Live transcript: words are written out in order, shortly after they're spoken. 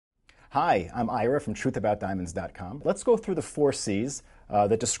Hi, I'm Ira from truthaboutdiamonds.com. Let's go through the 4 C's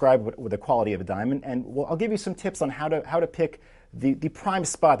that describe the quality of a diamond, and I'll give you some tips on how to pick the prime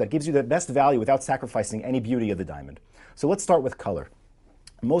spot that gives you the best value without sacrificing any beauty of the diamond. So let's start with color.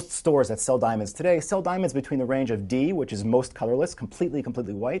 Most stores that sell diamonds today sell diamonds between the range of D, which is most colorless, completely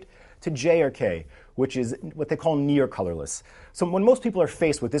white, to J or K, which is what they call near colorless. So when most people are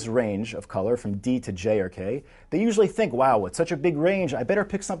faced with this range of color from D to J or K, they usually think, wow, it's such a big range, I better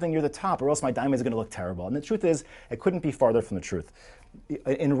pick something near the top or else my diamond is going to look terrible. And the truth is, it couldn't be farther from the truth.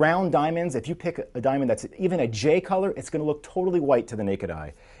 In round diamonds, if you pick a diamond that's even a J color, it's going to look totally white to the naked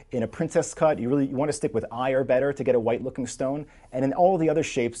eye. In a princess cut, you want to stick with I or better to get a white-looking stone. And in all the other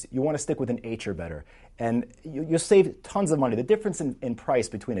shapes, you want to stick with an H or better. And you'll save tons of money. The difference in price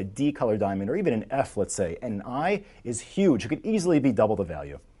between a D color diamond or even an F, let's say, and an I is huge. It could easily be double the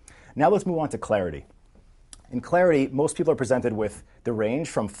value. Now let's move on to clarity. In clarity, most people are presented with the range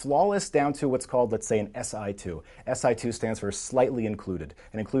from flawless down to what's called, let's say, an SI2. SI2 stands for slightly included,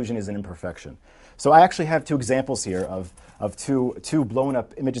 and inclusion is an imperfection. So I actually have 2 examples here of two blown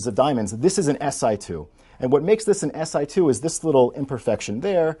up images of diamonds. This is an SI2. And what makes this an SI2 is this little imperfection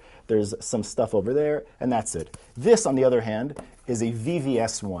there, there's some stuff over there, and that's it. This, on the other hand, is a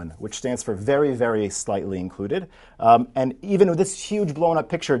VVS1, which stands for very slightly included. And even with this huge blown up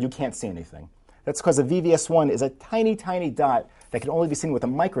picture, you can't see anything. That's because a VVS1 is a tiny dot that can only be seen with a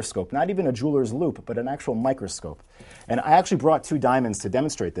microscope, not even a jeweler's loupe, but an actual microscope. And I actually brought 2 diamonds to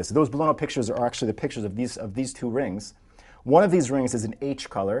demonstrate this. Those blown up pictures are actually the pictures of these 2 rings. One of these rings is an H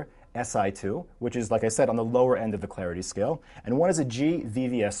color, SI2, which is, like I said, on the lower end of the clarity scale. And one is a G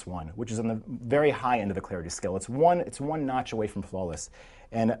VVS1, which is on the very high end of the clarity scale. It's one notch away from flawless.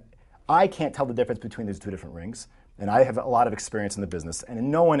 And I can't tell the difference between these 2 different rings. And I have a lot of experience in the business.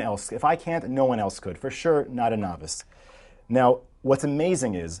 And no one else, if I can't, no one else could. For sure, not a novice. Now, what's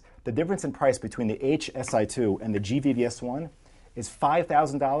amazing is the difference in price between the HSI2 and the GVVS1 is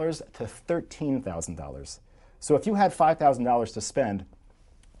 $5,000 to $13,000. So if you had $5,000 to spend,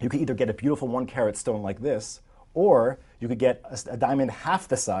 you could either get a beautiful 1-carat stone like this, or you could get a diamond half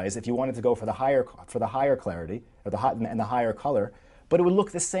the size if you wanted to go for the higher clarity or the higher color, but it would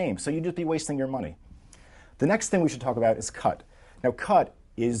look the same. So you'd just be wasting your money. The next thing we should talk about is cut. Now, cut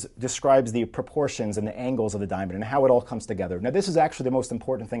describes the proportions and the angles of the diamond and how it all comes together. Now, this is actually the most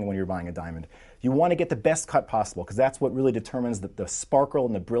important thing when you're buying a diamond. You want to get the best cut possible because that's what really determines the sparkle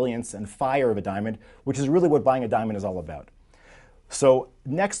and the brilliance and fire of a diamond, which is really what buying a diamond is all about. So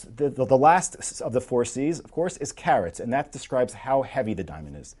next, the last of the 4 C's, of course, is carats, and that describes how heavy the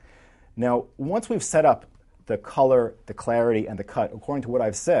diamond is. Now, once we've set up the color, the clarity, and the cut, according to what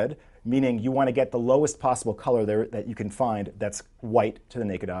I've said, meaning you want to get the lowest possible color there that you can find that's white to the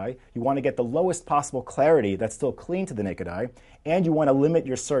naked eye. You want to get the lowest possible clarity that's still clean to the naked eye. And you want to limit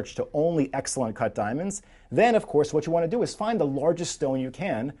your search to only excellent cut diamonds. Then, of course, what you want to do is find the largest stone you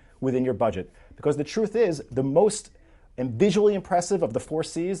can within your budget. Because the truth is, the most and visually impressive of the 4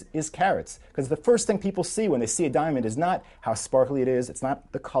 C's is carats. Because the first thing people see when they see a diamond is not how sparkly it is, it's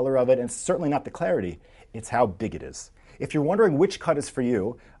not the color of it, and it's certainly not the clarity. It's how big it is. If you're wondering which cut is for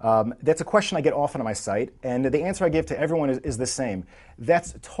you, that's a question I get often on my site, and the answer I give to everyone is the same.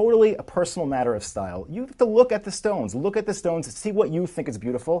 That's totally a personal matter of style. You have to look at the stones, see what you think is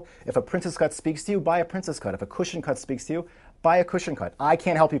beautiful. If a princess cut speaks to you, buy a princess cut. If a cushion cut speaks to you, buy a cushion cut. I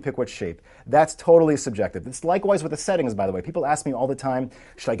can't help you pick which shape. That's totally subjective. It's likewise with the settings, by the way. People ask me all the time,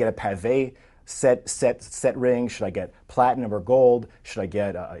 should I get a pavé set ring? Should I get platinum or gold? Should I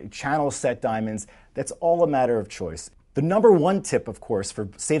get channel set diamonds? That's all a matter of choice. The number 1 tip, of course, for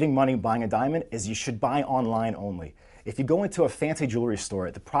saving money buying a diamond is you should buy online only. If you go into a fancy jewelry store,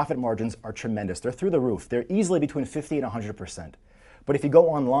 the profit margins are tremendous. They're through the roof. They're easily between 50 and 100%. But if you go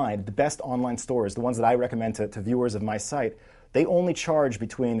online, the best online stores, the ones that I recommend to viewers of my site, they only charge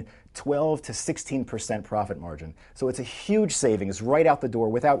between 12 to 16% profit margin. So it's a huge savings right out the door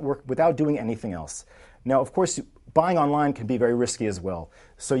without doing anything else. Now, of course, buying online can be very risky as well.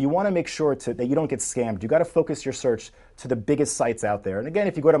 So you want to make sure that you don't get scammed. You've got to focus your search to the biggest sites out there. And again,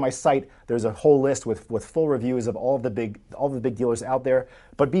 if you go to my site, there's a whole list with full reviews of all of the big dealers out there.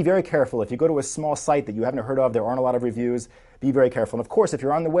 But be very careful. If you go to a small site that you haven't heard of, there aren't a lot of reviews, be very careful. And of course, if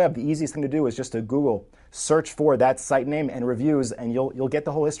you're on the web, the easiest thing to do is just to Google, search for that site name and reviews, and you'll get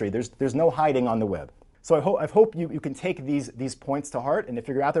the whole history. There's no hiding on the web. So I hope you can take these points to heart, and if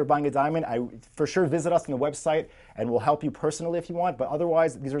you're out there buying a diamond, for sure visit us on the website, and we'll help you personally if you want, but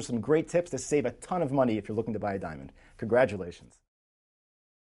otherwise, these are some great tips to save a ton of money if you're looking to buy a diamond. Congratulations.